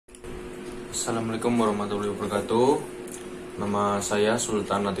Assalamualaikum warahmatullahi wabarakatuh. Nama saya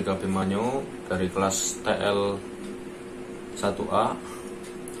SULTHAN ABIMANYU dari kelas TL 1A.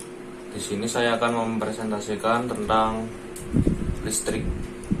 Di sini saya akan mempresentasikan tentang listrik.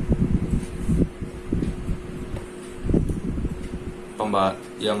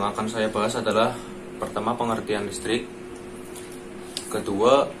 Yang akan saya bahas adalah pertama, pengertian listrik,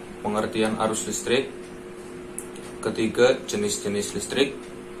 kedua, pengertian arus listrik, ketiga, jenis-jenis listrik,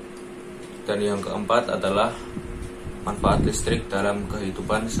 dan yang keempat adalah manfaat listrik dalam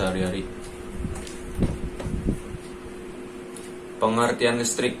kehidupan sehari-hari. Pengertian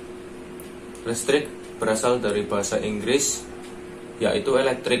listrik. Listrik berasal dari bahasa Inggris, yaitu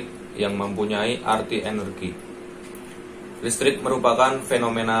elektrik, yang mempunyai arti energi. Listrik merupakan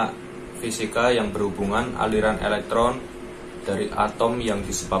fenomena fisika yang berhubungan aliran elektron dari atom yang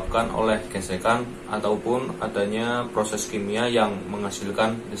disebabkan oleh gesekan ataupun adanya proses kimia yang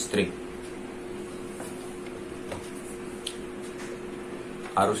menghasilkan listrik.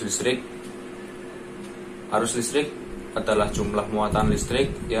 Arus listrik. Arus listrik adalah jumlah muatan listrik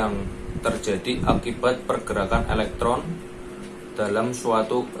yang terjadi akibat pergerakan elektron dalam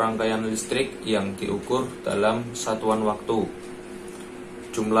suatu rangkaian listrik yang diukur dalam satuan waktu.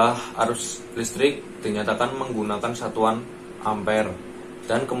 Jumlah arus listrik dinyatakan menggunakan satuan ampere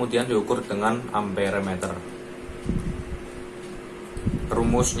dan kemudian diukur dengan ampere meter.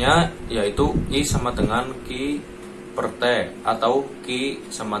 Rumusnya yaitu I sama dengan Q per T atau Q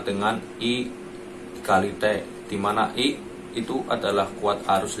sama dengan I dikali T, di mana I itu adalah kuat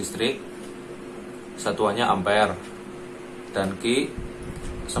arus listrik, satuannya ampere, dan Q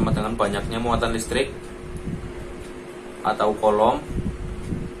sama dengan banyaknya muatan listrik atau kolom,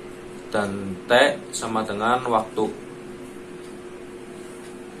 dan T sama dengan waktu.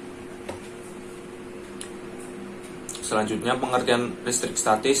 Selanjutnya, pengertian listrik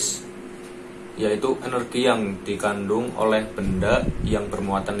statis, yaitu energi yang dikandung oleh benda yang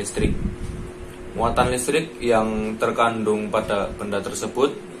bermuatan listrik. Muatan listrik yang terkandung pada benda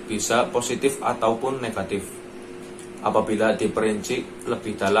tersebut bisa positif ataupun negatif. Apabila diperinci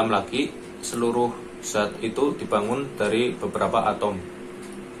lebih dalam lagi, seluruh zat itu dibangun dari beberapa atom.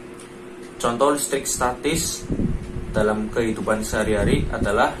 Contoh listrik statis dalam kehidupan sehari-hari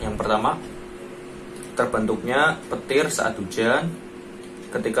adalah yang pertama, terbentuknya petir saat hujan.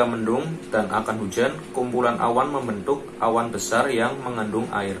 Ketika mendung dan akan hujan, kumpulan awan membentuk awan besar yang mengandung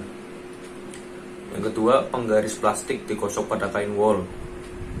air. Yang kedua, penggaris plastik digosok pada kain wol.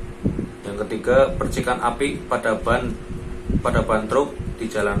 Yang ketiga, percikan api pada ban truk di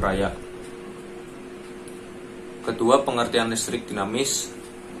jalan raya. Kedua, pengertian listrik dinamis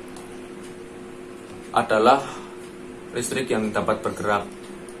adalah listrik yang dapat bergerak.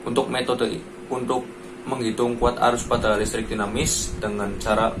 Untuk menghitung kuat arus pada listrik dinamis dengan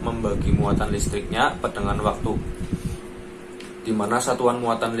cara membagi muatan listriknya dengan waktu, di mana satuan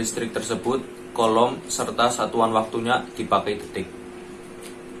muatan listrik tersebut kolom serta satuan waktunya dipakai detik.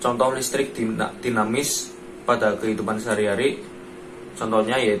 Contoh listrik dinamis pada kehidupan sehari-hari,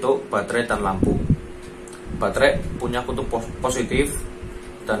 contohnya yaitu baterai dan lampu. Baterai punya kutub positif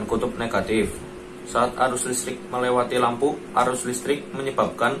dan kutub negatif. Saat arus listrik melewati lampu, arus listrik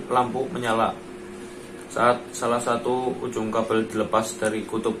menyebabkan lampu menyala. Saat salah satu ujung kabel dilepas dari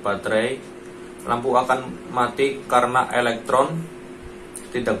kutub baterai, lampu akan mati karena elektron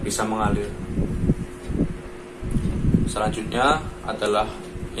tidak bisa mengalir. Selanjutnya adalah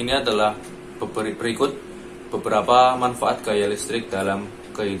berikut beberapa manfaat gaya listrik dalam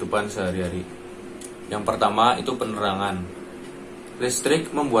kehidupan sehari-hari. Yang pertama itu penerangan.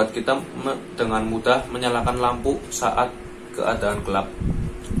 Listrik membuat kita dengan mudah menyalakan lampu saat keadaan gelap.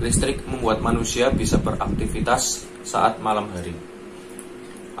 Listrik membuat manusia bisa beraktivitas saat malam hari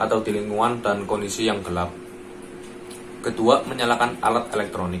atau di lingkungan dan kondisi yang gelap. Kedua, menyalakan alat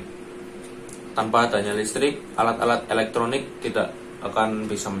elektronik. Tanpa adanya listrik, alat-alat elektronik tidak akan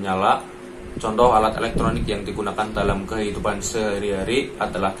bisa menyala. Contoh alat elektronik yang digunakan dalam kehidupan sehari-hari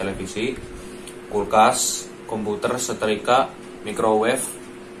adalah televisi, kulkas, komputer, setrika, microwave,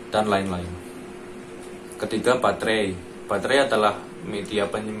 dan lain-lain. Ketiga, baterai. Baterai adalah media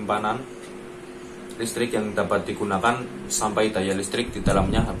penyimpanan listrik yang dapat digunakan sampai daya listrik di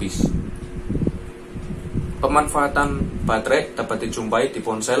dalamnya habis. Pemanfaatan baterai dapat dijumpai di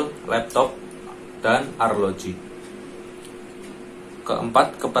ponsel, laptop, dan arloji.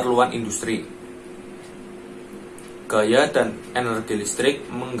 Keempat, keperluan industri. Gaya dan energi listrik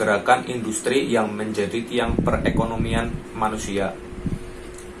menggerakkan industri yang menjadi tiang perekonomian manusia.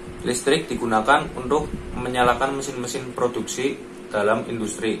 Listrik digunakan untuk menyalakan mesin-mesin produksi dalam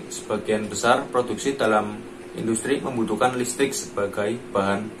industri. Sebagian besar produksi dalam Industri membutuhkan listrik sebagai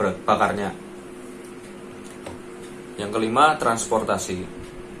bahan bakarnya. Yang kelima, transportasi.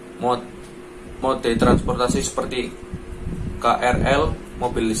 Mode transportasi seperti KRL,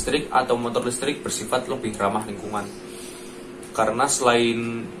 mobil listrik, atau motor listrik bersifat lebih ramah lingkungan. Karena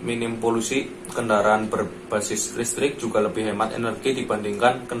selain minim polusi, kendaraan berbasis listrik juga lebih hemat energi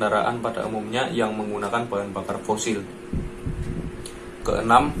dibandingkan kendaraan pada umumnya yang menggunakan bahan bakar fosil.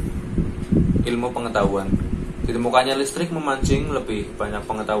 Keenam, ilmu pengetahuan. Ditemukannya listrik memancing lebih banyak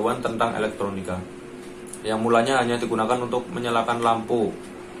pengetahuan tentang elektronika, yang mulanya hanya digunakan untuk menyalakan lampu.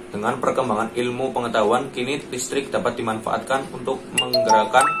 Dengan perkembangan ilmu pengetahuan, kini listrik dapat dimanfaatkan untuk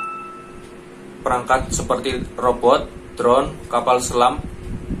menggerakkan perangkat seperti robot, drone, kapal selam,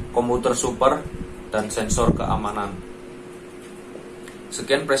 komputer super, dan sensor keamanan.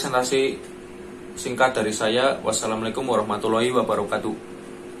 Sekian presentasi singkat dari saya. Wassalamualaikum warahmatullahi wabarakatuh.